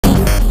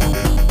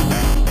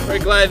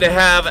Very glad to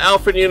have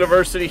Alfred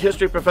University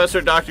history professor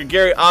Dr.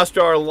 Gary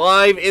Ostrower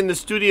live in the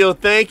studio.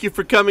 Thank you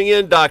for coming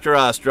in, Dr.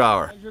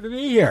 Ostrower. Pleasure to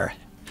be here.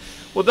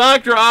 Well,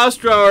 Dr.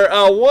 Ostrower,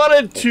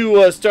 wanted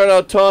to start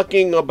out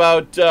talking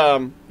about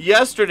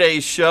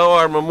yesterday's show,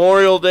 our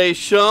Memorial Day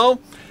show,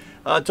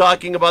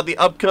 talking about the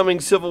upcoming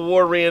Civil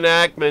War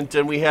reenactment,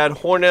 and we had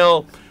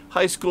Hornell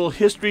High School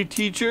history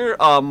teacher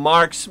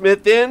Mark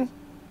Smith in.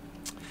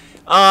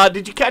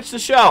 Did you catch the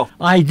show?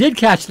 I did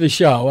catch the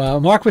show.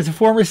 Mark was a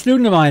former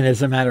student of mine,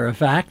 as a matter of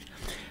fact.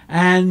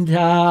 And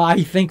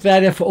I think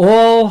that if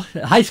all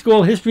high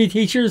school history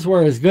teachers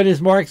were as good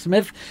as Mark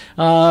Smith,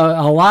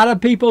 a lot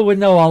of people would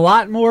know a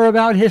lot more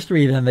about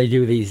history than they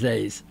do these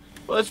days.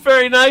 Well, it's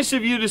very nice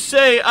of you to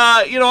say.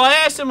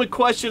 I asked him a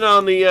question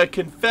on the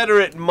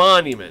Confederate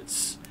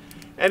monuments,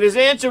 and his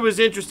answer was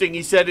interesting.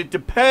 He said it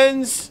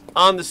depends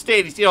on the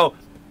state.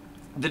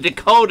 The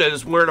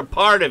Dakotas weren't a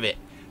part of it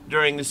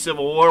during the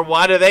Civil War.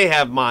 Why do they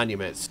have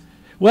monuments?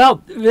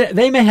 Well,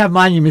 they may have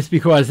monuments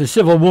because the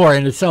Civil War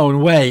in its own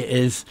way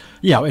is,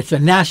 it's a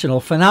national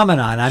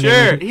phenomenon.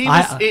 Sure.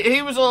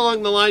 He was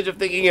along the lines of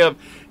thinking of,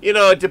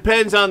 it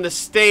depends on the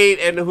state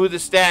and who the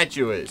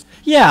statue is.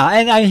 Yeah,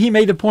 and he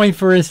made the point,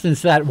 for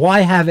instance, that why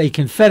have a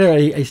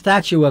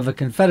statue of a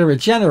Confederate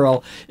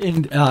general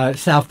in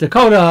South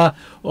Dakota,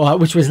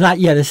 which was not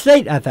yet a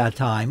state at that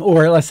time,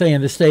 or let's say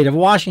in the state of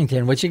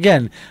Washington, which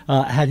again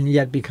hadn't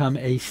yet become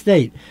a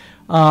state.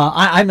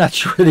 I'm not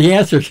sure the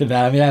answer to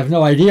that. I mean, I have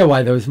no idea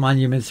why those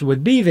monuments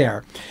would be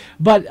there.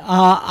 But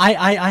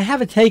I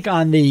have a take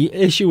on the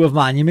issue of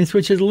monuments,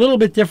 which is a little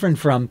bit different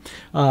from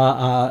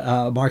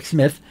Mark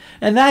Smith,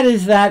 and that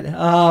is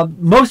that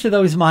most of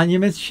those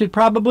monuments should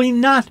probably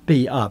not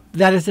be up.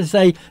 That is to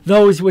say,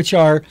 those which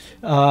are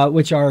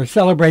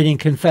celebrating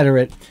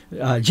Confederate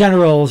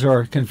generals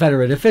or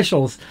Confederate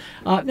officials.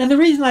 And the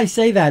reason I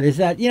say that is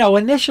that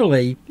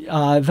initially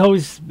the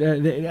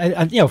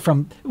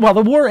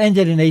war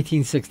ended in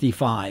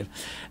 1865.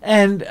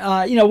 And,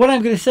 what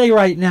I'm going to say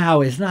right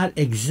now is not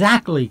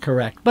exactly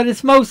correct, but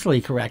it's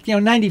mostly correct,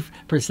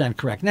 90%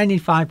 correct,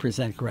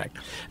 95% correct,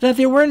 that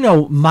there were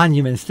no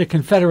monuments to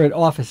Confederate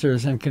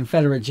officers and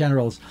Confederate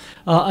generals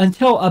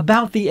until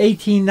about the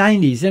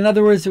 1890s. In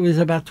other words, it was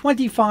about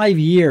 25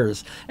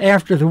 years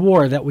after the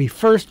war that we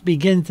first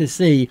begin to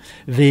see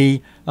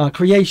the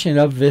creation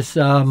of this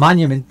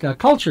monument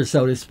culture,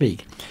 so to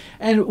speak.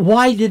 And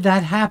why did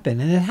that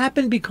happen? And it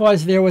happened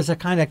because there was a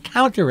kind of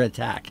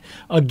counterattack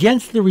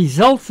against the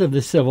results of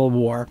the Civil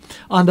War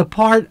on the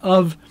part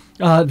of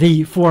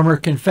the former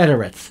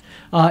Confederates.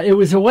 It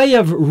was a way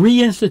of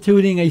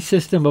reinstituting a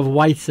system of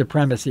white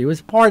supremacy. It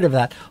was part of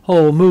that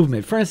whole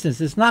movement. For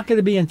instance, it's not going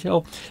to be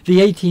until the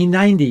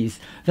 1890s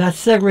that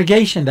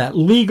segregation, that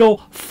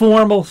legal,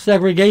 formal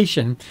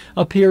segregation,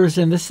 appears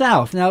in the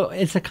South. Now,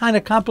 it's a kind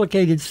of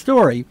complicated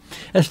story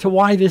as to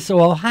why this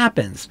all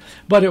happens,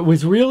 but it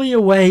was really a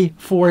way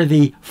for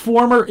the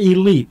former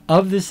elite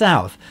of the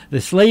South,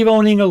 the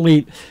slave-owning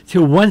elite,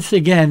 to once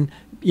again,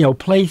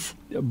 place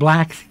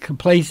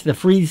the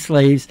freed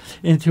slaves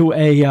into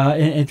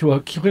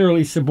a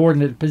clearly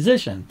subordinate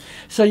position.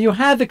 So you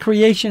had the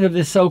creation of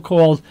this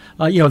so-called,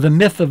 the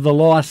myth of the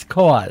lost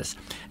cause,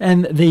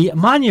 and the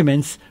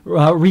monuments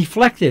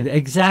reflected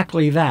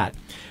exactly that.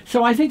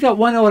 So I think that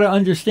one ought to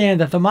understand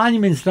that the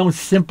monuments don't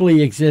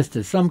simply exist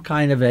as some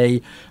kind of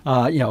a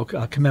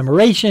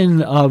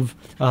commemoration of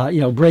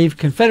brave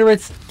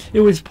Confederates.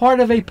 It was part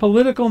of a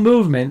political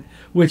movement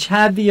which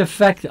had the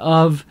effect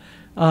of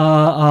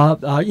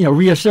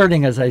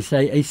reasserting, as I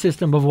say, a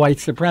system of white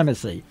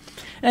supremacy.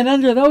 And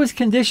under those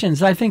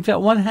conditions, I think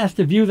that one has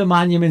to view the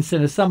monuments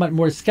in a somewhat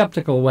more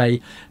skeptical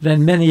way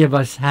than many of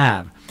us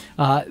have.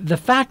 The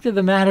fact of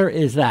the matter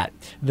is that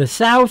the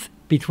South,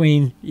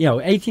 between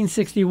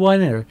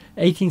 1861 or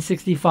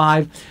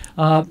 1865,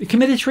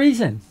 committed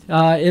treason.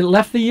 It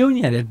left the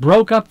Union. It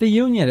broke up the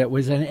Union. It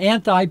was an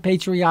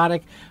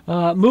anti-patriotic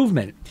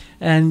movement.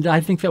 And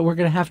I think that we're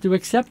going to have to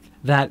accept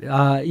that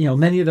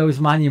many of those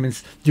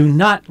monuments do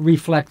not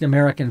reflect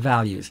American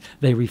values.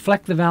 They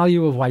reflect the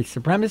value of white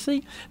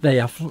supremacy.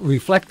 They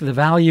reflect the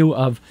value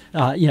of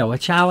a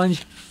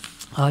challenge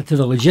to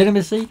the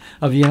legitimacy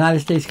of the United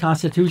States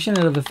Constitution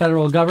and of the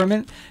federal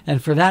government,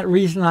 and for that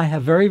reason, I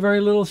have very,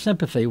 very little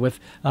sympathy with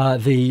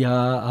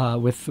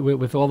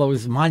with all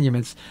those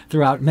monuments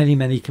throughout many,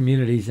 many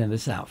communities in the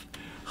South.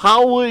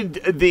 How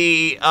would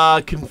the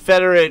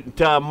Confederate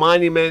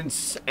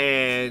monuments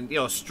and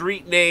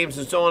street names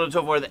and so on and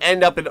so forth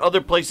end up in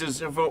other places?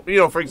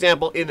 For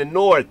example, in the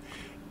North,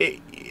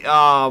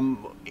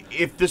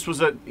 if this was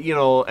an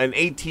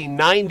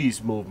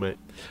 1890s movement.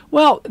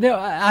 Well, did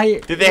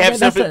they have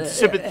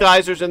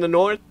sympathizers in the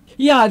North?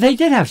 Yeah, they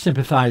did have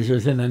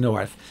sympathizers in the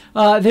North.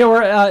 There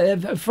were,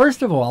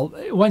 first of all,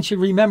 one should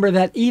remember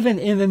that even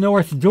in the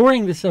North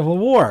during the Civil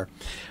War,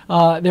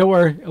 there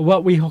were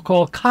what we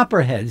call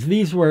copperheads.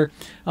 These were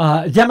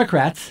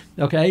Democrats.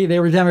 Okay, they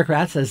were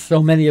Democrats, as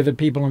so many of the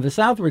people in the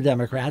South were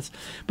Democrats,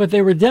 but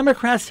they were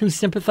Democrats who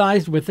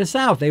sympathized with the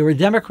South. They were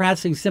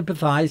Democrats who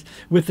sympathized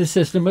with the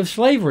system of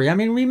slavery. I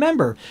mean,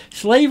 remember,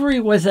 slavery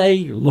was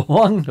a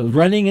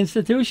long-running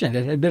institution.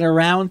 It had been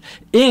around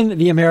in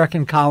the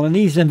American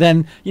colonies, and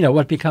then,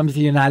 what becomes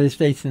the United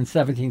States in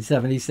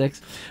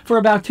 1776 for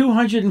about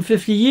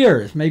 250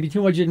 years, maybe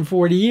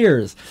 240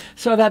 years.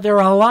 So that there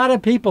are a lot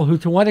of people who,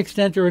 to one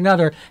extent or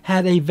another,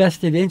 had a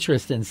vested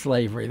interest in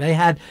slavery. They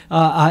had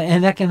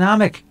an economic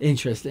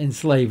interest in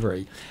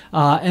slavery.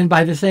 And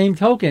by the same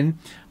token,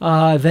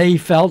 they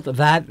felt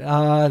that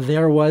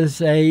there was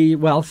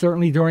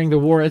certainly during the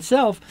war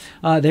itself,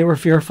 they were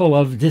fearful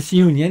of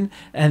disunion,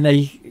 and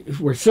they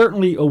were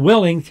certainly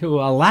willing to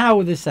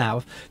allow the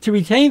South to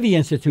retain the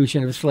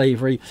institution of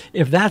slavery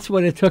if that's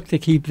what it took to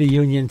keep the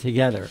Union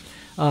together.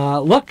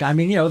 Look, I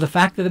mean, the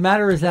fact of the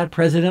matter is that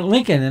President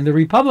Lincoln and the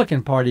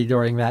Republican Party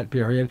during that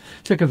period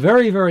took a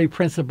very, very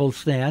principled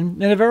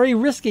stand and a very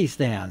risky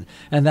stand.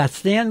 And that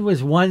stand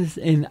was one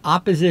in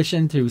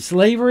opposition to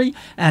slavery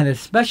and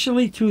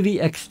especially to the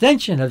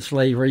extension of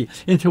slavery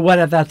into what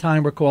at that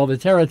time were called the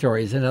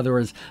territories. In other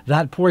words,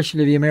 that portion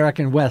of the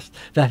American West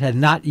that had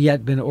not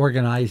yet been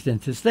organized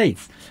into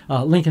states.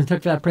 Lincoln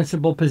took that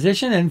principled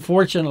position, and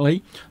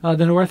fortunately,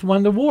 the North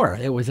won the war.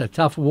 It was a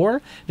tough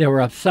war. There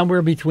were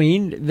somewhere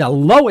between the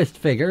lowest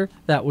figure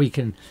that we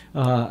can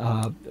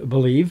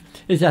believe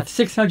is that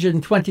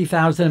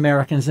 620,000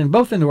 Americans in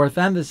both the North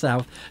and the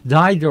South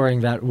died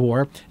during that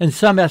war, and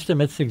some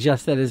estimates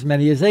suggest that as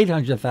many as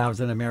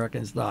 800,000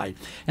 Americans died.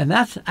 And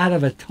that's out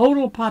of a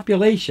total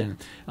population,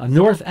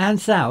 North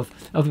and South,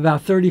 of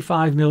about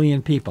 35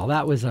 million people.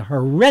 That was a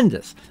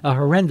horrendous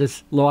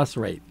loss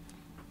rate.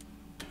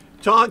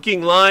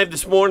 Talking live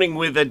this morning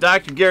with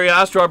Dr. Gary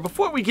Ostrower.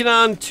 Before we get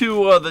on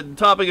to the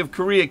topic of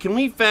Korea, can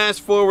we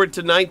fast forward to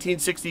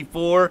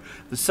 1964,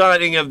 the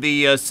signing of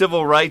the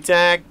Civil Rights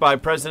Act by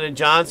President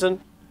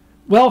Johnson?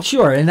 Well,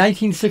 sure. In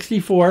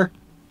 1964,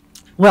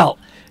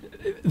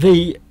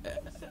 the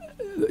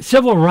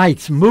civil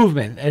rights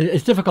movement,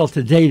 it's difficult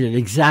to date it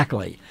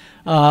exactly.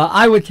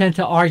 I would tend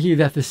to argue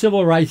that the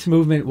civil rights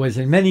movement was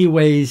in many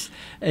ways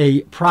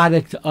a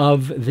product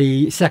of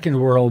the Second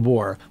World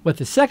War. What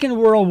the Second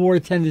World War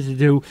tended to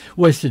do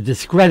was to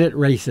discredit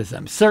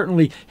racism,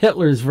 certainly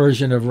Hitler's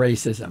version of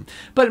racism.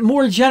 But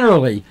more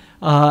generally,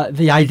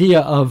 the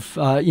idea of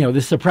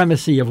the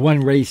supremacy of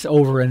one race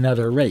over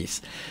another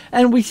race.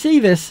 And we see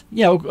this,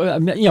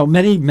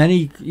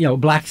 many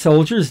black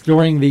soldiers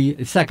during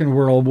the Second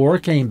World War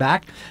came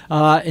back.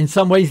 In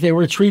some ways, they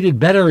were treated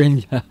better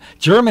in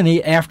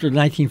Germany after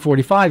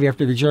 1945,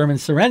 after the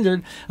Germans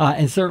surrendered,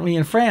 and certainly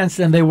in France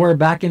than they were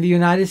back in the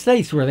United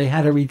States, where they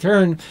had to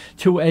return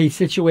to a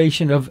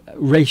situation of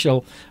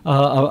racial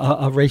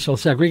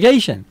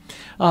segregation.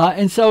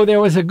 And so there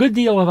was a good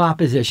deal of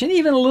opposition,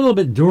 even a little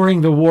bit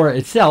during the war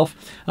itself,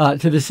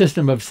 to the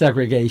system of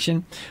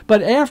segregation.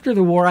 But after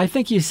the war, I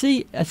think you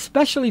see,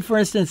 especially, for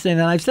instance,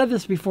 and I've said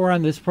this before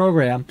on this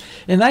program,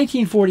 in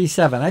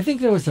 1947, I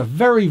think there was a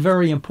very,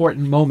 very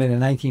important moment in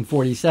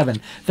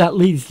 1947 that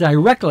leads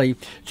directly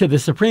to the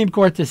Supreme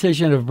Court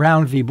decision of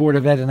Brown v. Board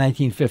of Ed in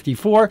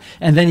 1954,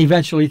 and then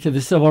eventually to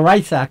the Civil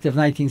Rights Act of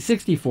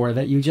 1964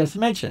 that you just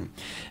mentioned.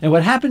 And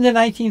what happened in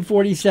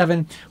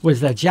 1947 was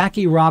that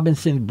Jackie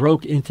Robinson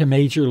broke into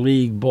Major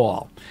League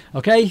Ball.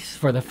 Okay,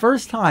 for the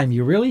first time,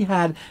 you really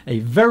had a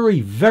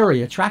very,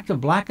 very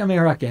attractive black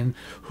American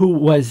who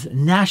was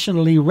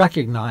nationally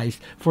recognized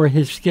for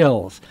his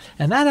skills.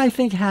 And that, I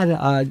think, had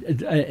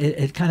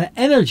it kind of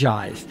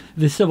energized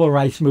the civil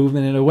rights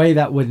movement in a way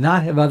that would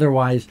not have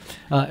otherwise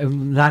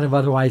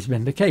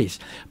been the case.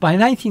 By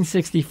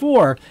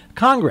 1964,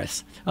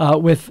 Congress,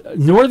 with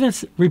Northern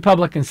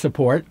Republican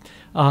support,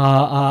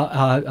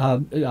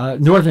 Northern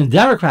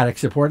Democratic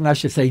support, and I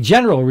should say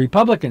general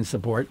Republican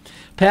support,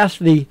 passed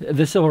the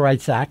Civil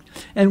Rights Act.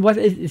 And what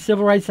the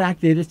Civil Rights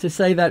Act did is to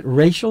say that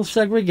racial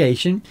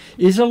segregation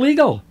is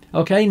illegal.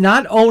 Okay,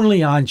 not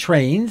only on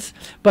trains,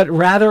 but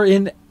rather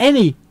in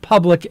any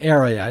public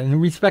area, in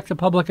respect to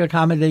public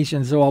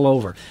accommodations all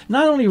over.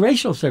 Not only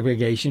racial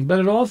segregation, but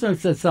it also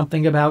said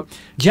something about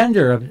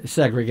gender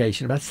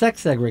segregation, about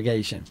sex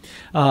segregation.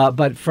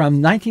 But from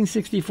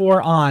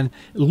 1964 on,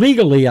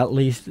 legally at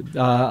least,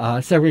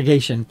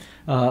 segregation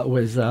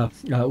was going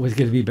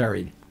to be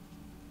buried.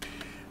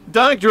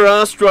 Dr.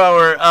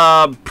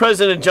 Ostrower,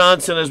 President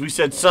Johnson, as we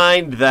said,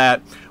 signed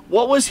that.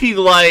 What was he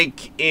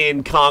like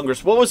in Congress?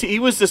 He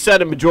was the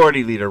Senate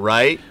Majority Leader,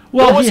 right?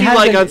 Well, what was he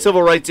like on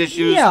civil rights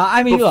issues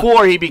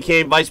before he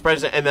became Vice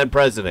President and then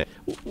President?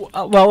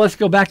 Well, let's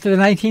go back to the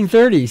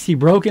 1930s. He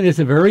broke in as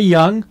a very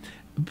young,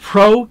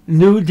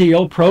 pro-New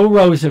Deal,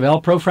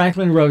 pro-Roosevelt,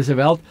 pro-Franklin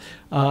Roosevelt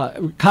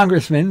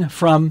congressman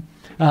from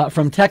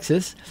from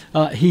Texas.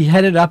 He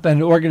headed up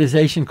an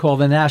organization called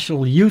the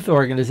National Youth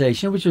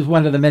Organization, which was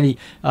one of the many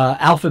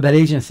alphabet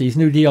agencies,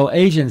 New Deal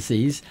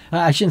agencies.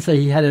 I shouldn't say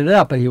he headed it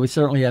up, but he was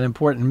certainly an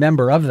important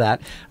member of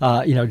that,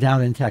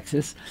 down in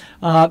Texas.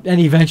 And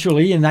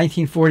eventually, in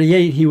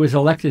 1948, he was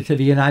elected to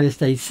the United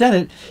States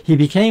Senate. He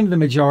became the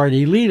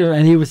majority leader,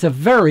 and he was a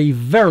very,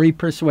 very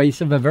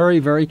persuasive, a very,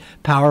 very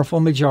powerful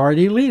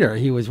majority leader.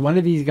 He was one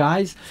of these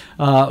guys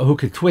who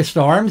could twist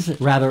arms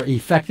rather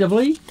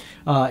effectively.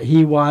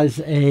 He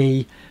was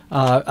a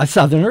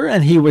Southerner,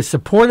 and he was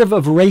supportive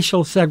of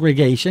racial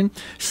segregation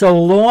so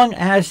long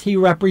as he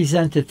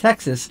represented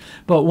Texas.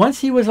 But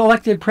once he was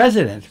elected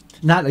president,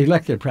 not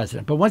elected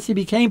president, but once he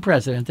became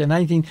president in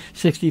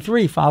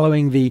 1963,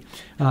 following the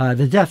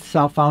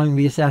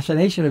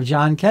assassination of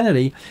John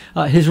Kennedy,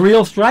 his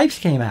real stripes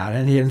came out,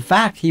 and in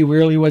fact, he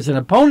really was an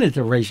opponent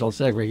of racial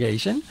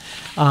segregation.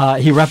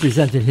 He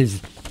represented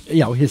his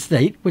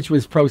state, which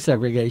was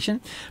pro-segregation.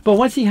 But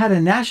once he had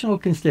a national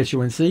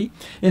constituency,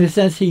 in a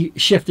sense, he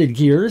shifted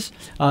gears.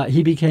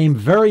 He became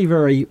very,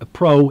 very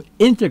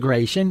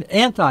pro-integration,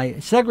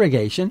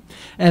 anti-segregation.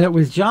 And it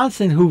was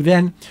Johnson who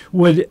then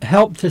would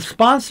help to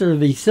sponsor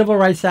the Civil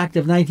Rights Act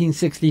of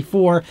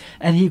 1964,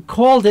 and he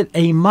called it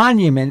a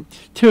monument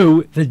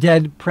to the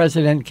dead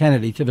President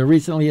Kennedy, to the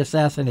recently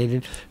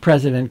assassinated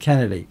President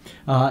Kennedy.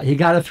 He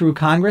got it through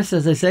Congress.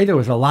 As I say, there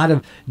was a lot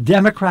of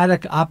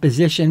Democratic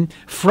opposition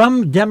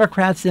from Democrats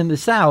in the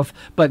South,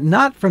 but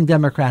not from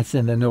Democrats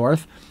in the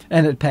North.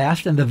 And it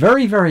passed. And the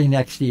very, very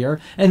next year,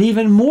 an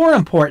even more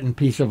important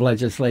piece of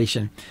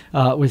legislation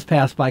was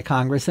passed by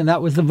Congress, and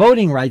that was the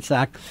Voting Rights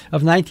Act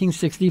of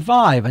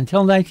 1965. Until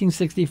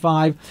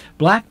 1965,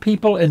 black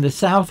people in the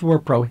South were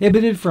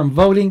prohibited from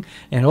voting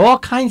in all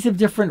kinds of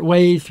different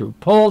ways, through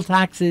poll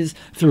taxes,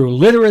 through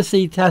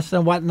literacy tests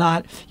and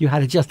whatnot. You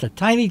had just a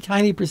tiny,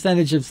 tiny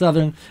percentage of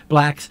Southern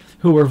blacks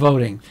who were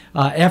voting.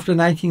 After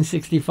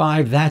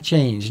 1965, that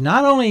changed,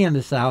 not only in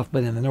the South,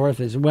 but in the North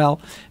as well.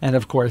 And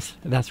of course,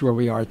 that's where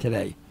we are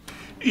today.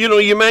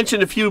 You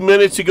mentioned a few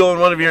minutes ago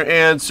in one of your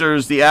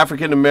answers the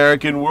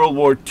African-American World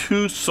War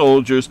II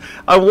soldiers.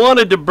 I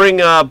wanted to bring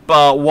up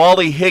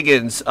Wlea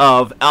Higgins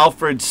of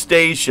Alfred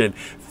Station.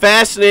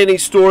 Fascinating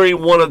story,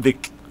 one of the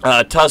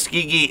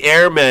Tuskegee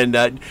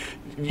Airmen.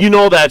 You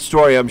know that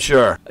story, I'm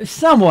sure.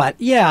 Somewhat,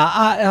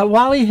 yeah.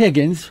 Wlea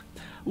Higgins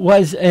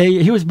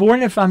he was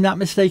born, if I'm not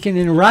mistaken,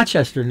 in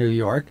Rochester, New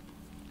York.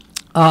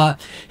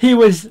 He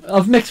was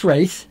of mixed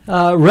race,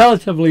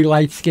 relatively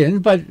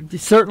light-skinned, but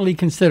certainly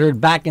considered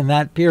back in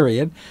that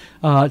period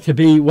to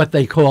be what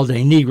they called a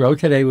Negro.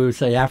 Today we would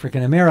say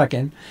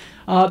African-American.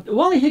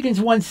 Wlea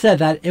Higgins once said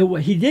that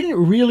he didn't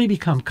really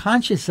become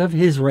conscious of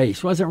his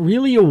race, wasn't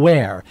really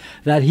aware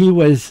that he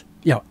was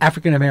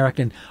African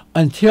American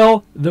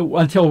until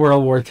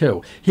World War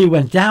II. He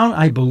went down,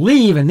 I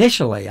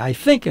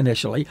think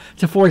initially,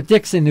 to Fort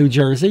Dix in New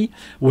Jersey,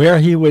 where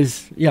he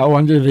was,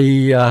 under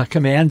the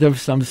command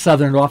of some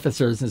Southern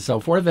officers and so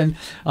forth. And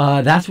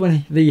that's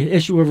when the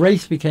issue of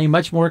race became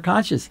much more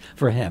conscious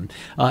for him.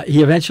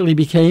 He eventually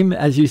became,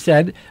 as you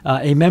said,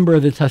 a member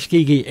of the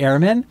Tuskegee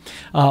Airmen.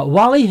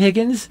 Wlea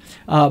Higgins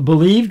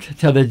believed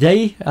to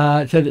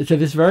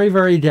this very,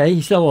 very day,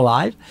 he's still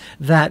alive,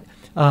 that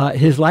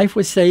his life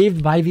was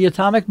saved by the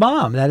atomic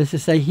bomb. That is to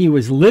say, he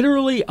was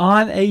literally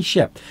on a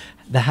ship,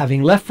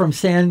 having left from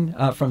San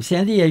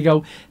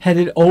Diego,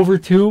 headed over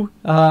to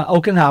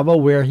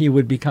Okinawa, where he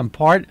would become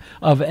part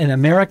of an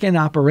American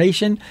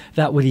operation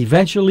that would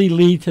eventually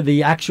lead to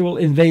the actual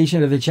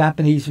invasion of the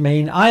Japanese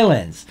main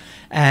islands.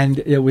 And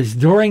it was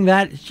during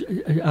that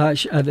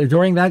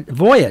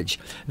voyage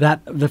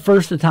that the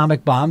first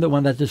atomic bomb, the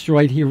one that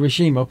destroyed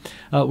Hiroshima,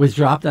 was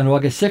dropped on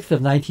August 6th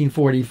of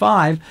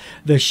 1945.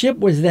 The ship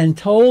was then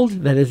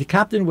told that the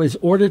captain was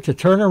ordered to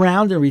turn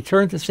around and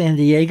return to San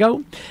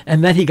Diego,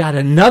 and then he got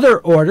another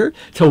order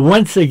to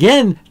once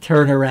again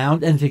turn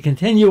around and to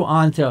continue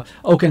on to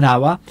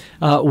Okinawa,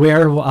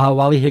 where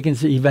Wlea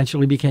Higgins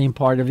eventually became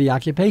part of the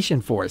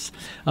occupation force.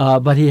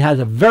 But he has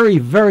a very,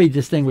 very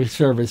distinguished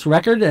service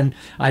record, and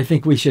I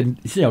think we should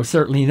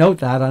certainly note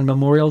that on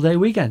Memorial Day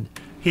weekend.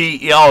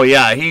 He's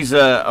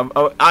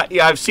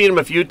I've seen him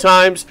a few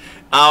times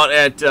out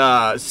at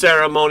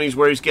ceremonies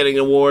where he's getting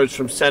awards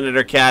from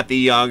Senator Kathy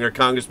Young or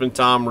Congressman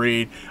Tom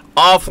Reed.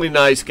 Awfully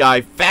nice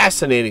guy,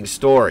 fascinating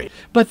story.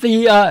 But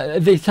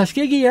the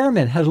Tuskegee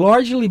Airmen had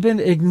largely been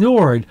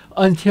ignored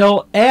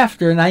until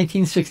after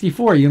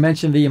 1964. You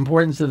mentioned the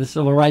importance of the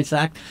Civil Rights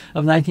Act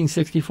of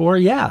 1964.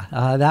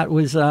 That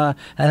was and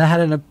it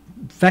had an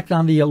effect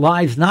on the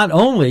lives not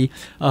only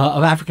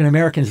of African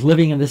Americans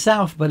living in the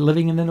South, but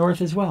living in the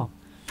North as well.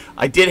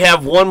 I did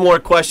have one more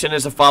question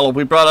as a follow-up.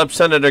 We brought up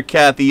Senator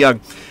Kathy Young.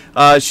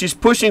 She's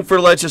pushing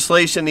for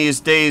legislation these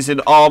days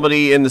in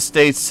Albany in the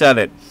state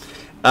Senate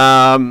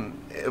I'm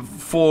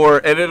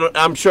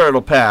sure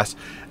it'll pass,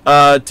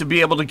 to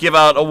be able to give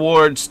out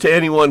awards to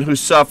anyone who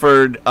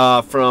suffered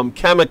from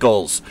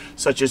chemicals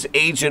such as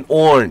Agent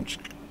Orange,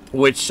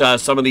 which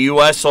some of the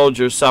U.S.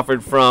 soldiers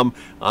suffered from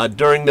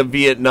during the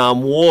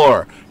Vietnam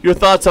War. Your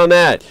thoughts on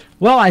that?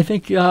 Well, I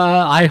think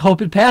I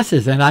hope it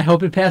passes, and I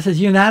hope it passes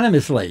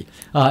unanimously.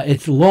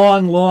 It's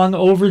long, long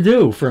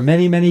overdue. For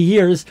many, many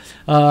years,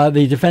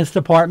 the Defense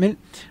Department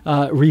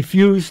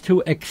refused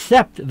to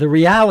accept the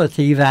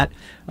reality that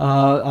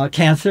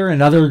cancer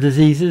and other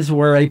diseases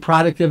were a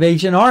product of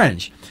Agent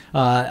Orange.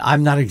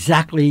 I'm not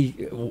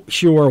exactly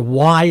sure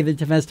why the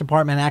Defense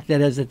Department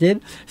acted as it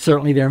did.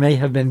 Certainly there may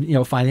have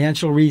been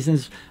financial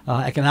reasons,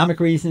 economic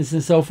reasons,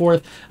 and so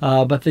forth,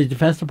 but the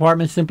Defense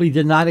Department simply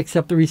did not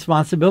accept the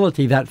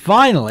responsibility that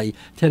finally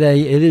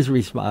today it is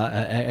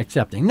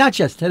accepting. Not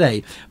just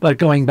today, but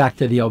going back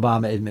to the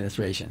Obama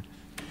administration.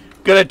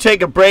 Going to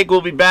take a break.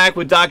 We'll be back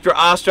with Dr.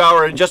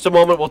 Ostrower in just a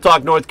moment. We'll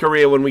talk North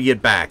Korea when we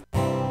get back.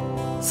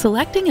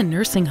 Selecting a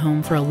nursing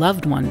home for a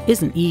loved one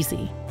isn't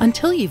easy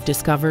until you've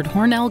discovered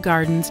Hornell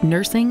Gardens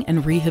Nursing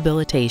and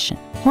Rehabilitation.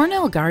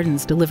 Hornell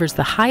Gardens delivers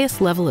the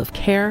highest level of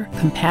care,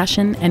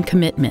 compassion, and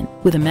commitment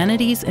with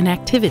amenities and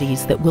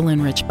activities that will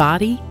enrich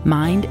body,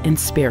 mind, and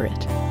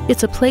spirit.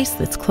 It's a place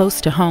that's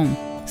close to home.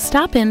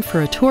 Stop in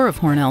for a tour of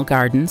Hornell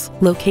Gardens,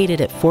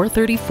 located at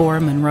 434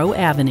 Monroe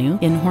Avenue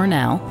in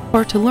Hornell,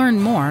 or to learn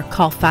more,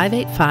 call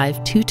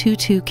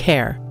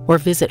 585-222-CARE or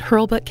visit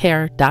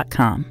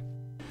hurlbutcare.com.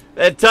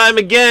 That time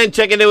again,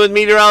 checking in with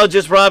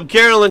meteorologist Rob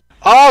Carolyn.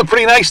 Oh,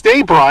 pretty nice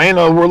day, Brian.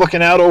 We're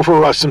looking out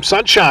over some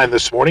sunshine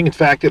this morning. In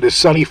fact, it is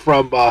sunny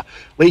from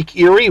Lake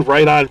Erie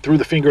right on through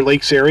the Finger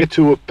Lakes area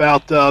to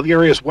about the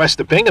areas west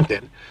of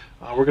Binghamton.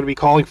 We're going to be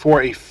calling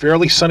for a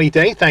fairly sunny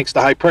day thanks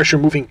to high pressure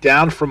moving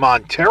down from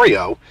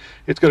Ontario.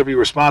 It's going to be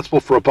responsible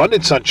for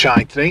abundant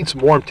sunshine today and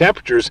some warm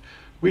temperatures.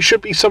 We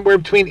should be somewhere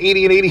between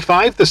 80 and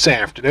 85 this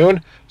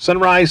afternoon.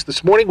 Sunrise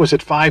this morning was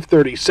at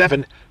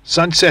 5:37.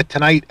 Sunset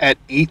tonight at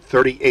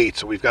 8:38.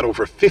 So we've got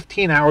over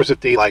 15 hours of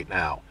daylight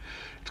now.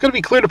 It's going to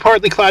be clear to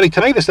partly cloudy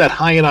tonight as that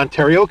high in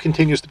Ontario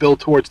continues to build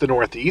towards the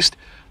northeast.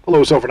 The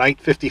lows overnight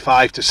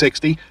 55 to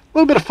 60. A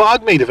little bit of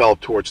fog may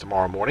develop towards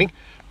tomorrow morning.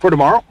 For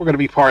tomorrow, we're going to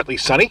be partly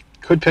sunny.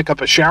 Could pick up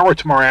a shower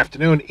tomorrow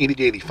afternoon, 80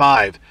 to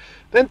 85.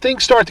 Then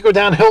things start to go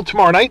downhill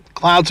tomorrow night.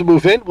 Clouds will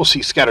move in. We'll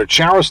see scattered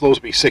showers.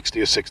 Lows will be 60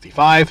 to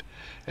 65.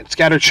 And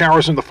scattered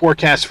showers in the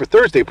forecast for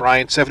Thursday,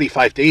 Brian,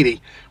 75 to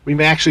 80. We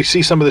may actually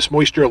see some of this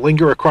moisture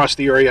linger across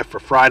the area for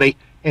Friday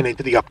and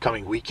into the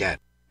upcoming weekend.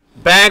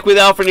 Back with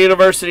Alfred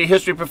University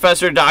history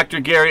professor Dr.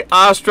 Gary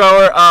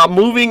Ostrower.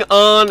 Moving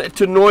on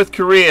to North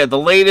Korea, the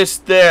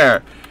latest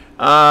there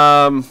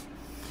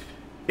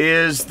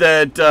is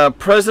that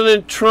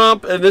President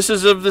Trump, and this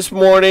is of this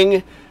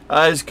morning,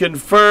 has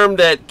confirmed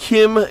that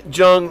Kim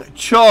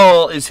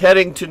Jong-chol is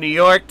heading to New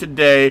York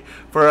today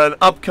for an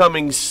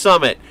upcoming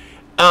summit.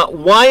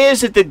 Why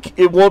is it that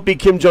it won't be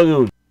Kim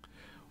Jong-un?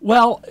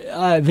 Well,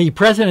 the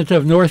president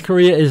of North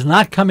Korea is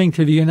not coming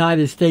to the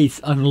United States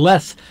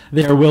unless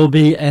there will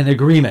be an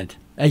agreement,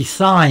 a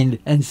signed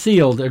and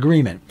sealed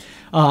agreement.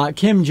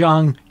 Kim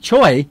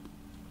Jong-chol,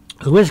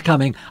 who is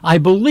coming, I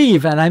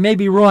believe, and I may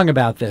be wrong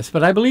about this,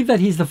 but I believe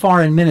that he's the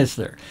foreign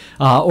minister,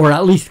 or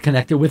at least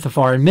connected with the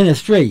foreign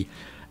ministry.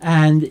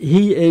 And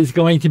he is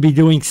going to be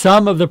doing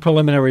some of the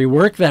preliminary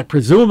work that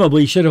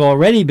presumably should have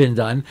already been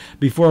done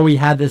before we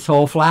had this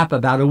whole flap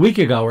about a week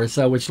ago or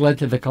so, which led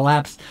to the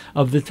collapse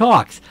of the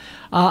talks.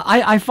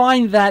 I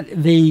find that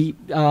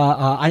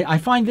I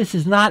find this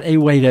is not a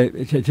way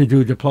to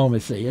do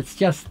diplomacy. It's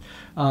just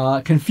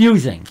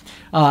confusing.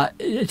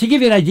 To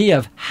give you an idea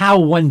of how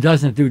one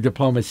doesn't do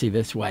diplomacy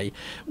this way,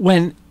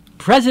 when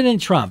President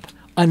Trump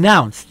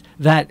announced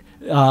that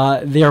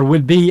there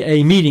would be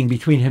a meeting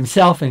between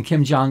himself and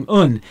Kim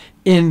Jong-un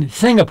in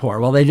Singapore.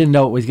 Well, they didn't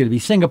know it was going to be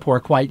Singapore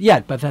quite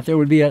yet, but that there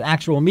would be an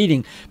actual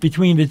meeting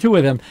between the two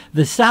of them.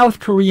 The South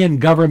Korean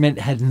government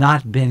had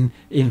not been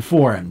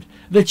informed.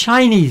 The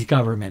Chinese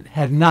government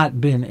had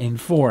not been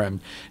informed.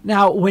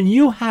 Now, when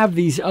you have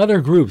these other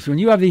groups, when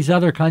you have these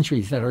other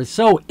countries that are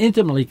so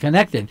intimately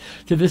connected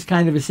to this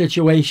kind of a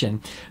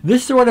situation,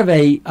 this sort of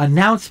a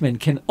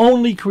announcement can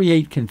only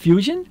create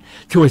confusion.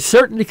 To a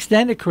certain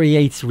extent, it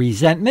creates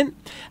resentment,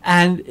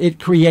 and it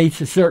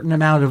creates a certain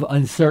amount of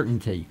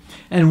uncertainty.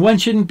 And one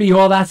shouldn't be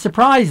all that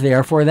surprised,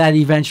 therefore, that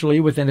eventually,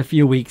 within a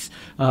few weeks,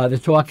 the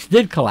talks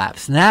did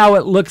collapse. Now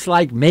it looks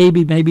like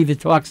maybe the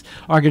talks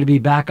are going to be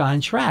back on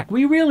track.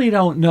 We really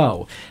don't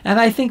know. And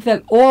I think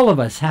that all of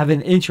us have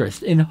an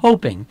interest in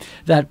hoping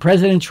that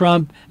President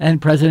Trump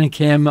and President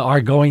Kim are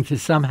going to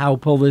somehow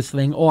pull this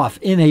thing off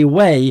in a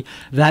way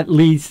that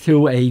leads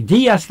to a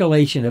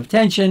de-escalation of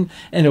tension,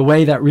 in a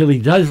way that really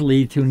does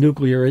lead to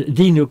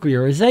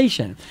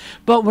denuclearization.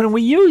 But when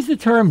we use the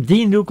term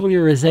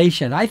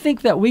denuclearization, I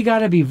think that we got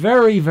to be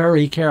very,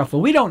 very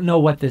careful. We don't know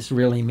what this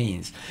really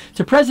means.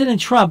 To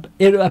President Trump,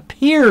 it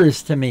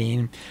appears to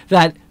mean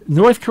that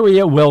North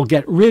Korea will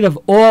get rid of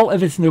all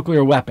of its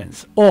nuclear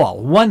weapons,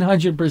 all,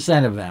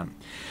 100% of them.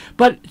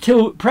 But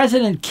to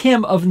President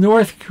Kim of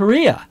North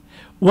Korea,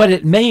 What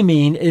it may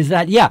mean is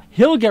that, yeah,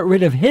 he'll get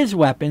rid of his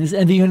weapons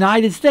and the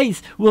United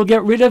States will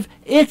get rid of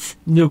its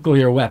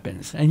nuclear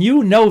weapons. And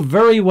you know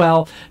very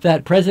well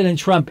that President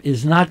Trump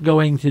is not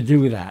going to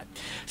do that.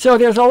 So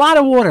there's a lot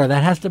of water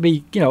that has to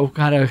be,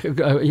 kind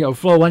of,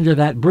 flow under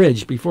that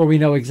bridge before we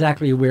know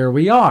exactly where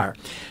we are.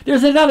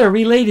 There's another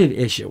related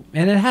issue,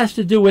 and it has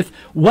to do with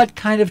what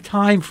kind of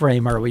time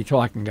frame are we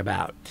talking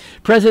about.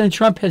 President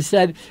Trump has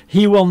said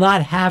he will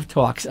not have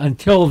talks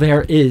until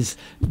there is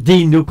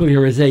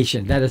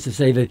denuclearization. That is to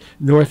say, the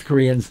North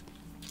Koreans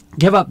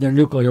give up their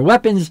nuclear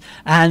weapons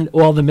and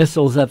all the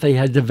missiles that they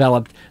had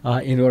developed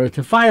in order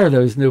to fire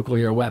those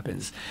nuclear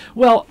weapons.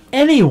 Well,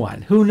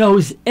 anyone who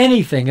knows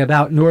anything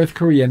about North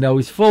Korea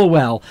knows full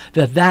well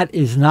that that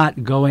is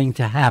not going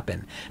to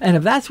happen. And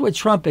if that's what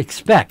Trump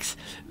expects,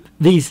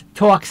 these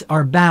talks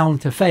are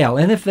bound to fail.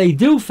 And if they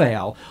do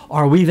fail,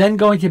 are we then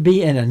going to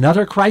be in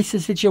another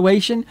crisis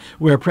situation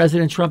where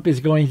President Trump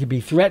is going to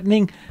be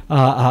threatening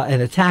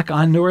an attack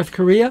on North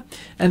Korea?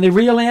 And the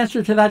real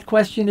answer to that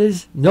question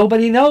is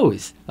nobody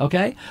knows.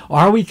 Okay?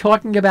 Are we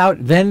talking about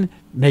then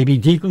maybe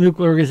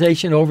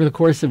denuclearization over the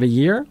course of a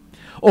year?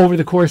 Over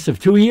the course of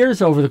 2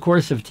 years, over the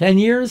course of 10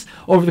 years,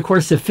 over the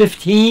course of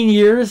 15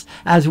 years,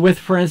 as with,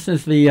 for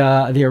instance, the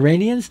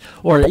Iranians,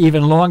 or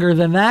even longer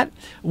than that?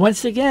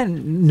 Once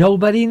again,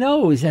 nobody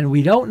knows. And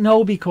we don't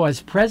know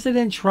because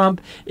President Trump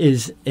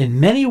is in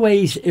many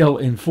ways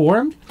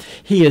ill-informed.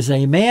 He is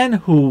a man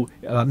who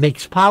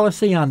makes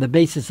policy on the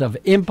basis of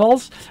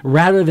impulse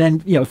rather than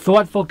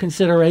thoughtful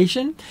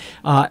consideration.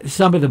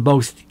 Some of the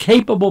most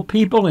capable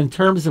people in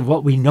terms of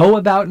what we know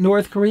about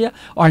North Korea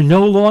are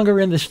no longer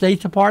in the State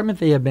Department.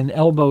 They have been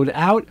elbowed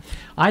out.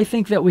 I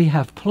think that we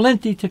have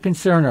plenty to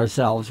concern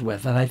ourselves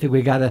with, and I think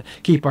we got to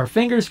keep our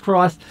fingers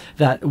crossed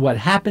that what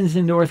happens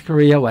in North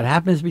Korea, what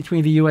happens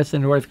between the U.S.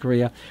 and North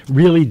Korea,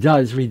 really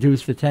does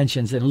reduce the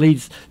tensions and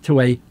leads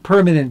to a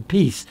permanent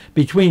peace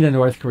between the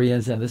North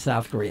Koreans and the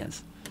South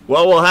Koreans.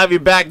 Well, we'll have you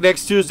back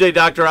next Tuesday,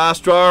 Dr.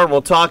 Ostrower, and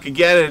we'll talk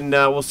again,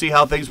 and we'll see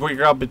how things work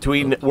out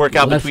between Let's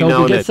now hope and we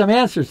then. get some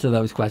answers to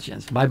those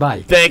questions.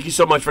 Bye-bye. Thank you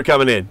so much for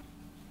coming in.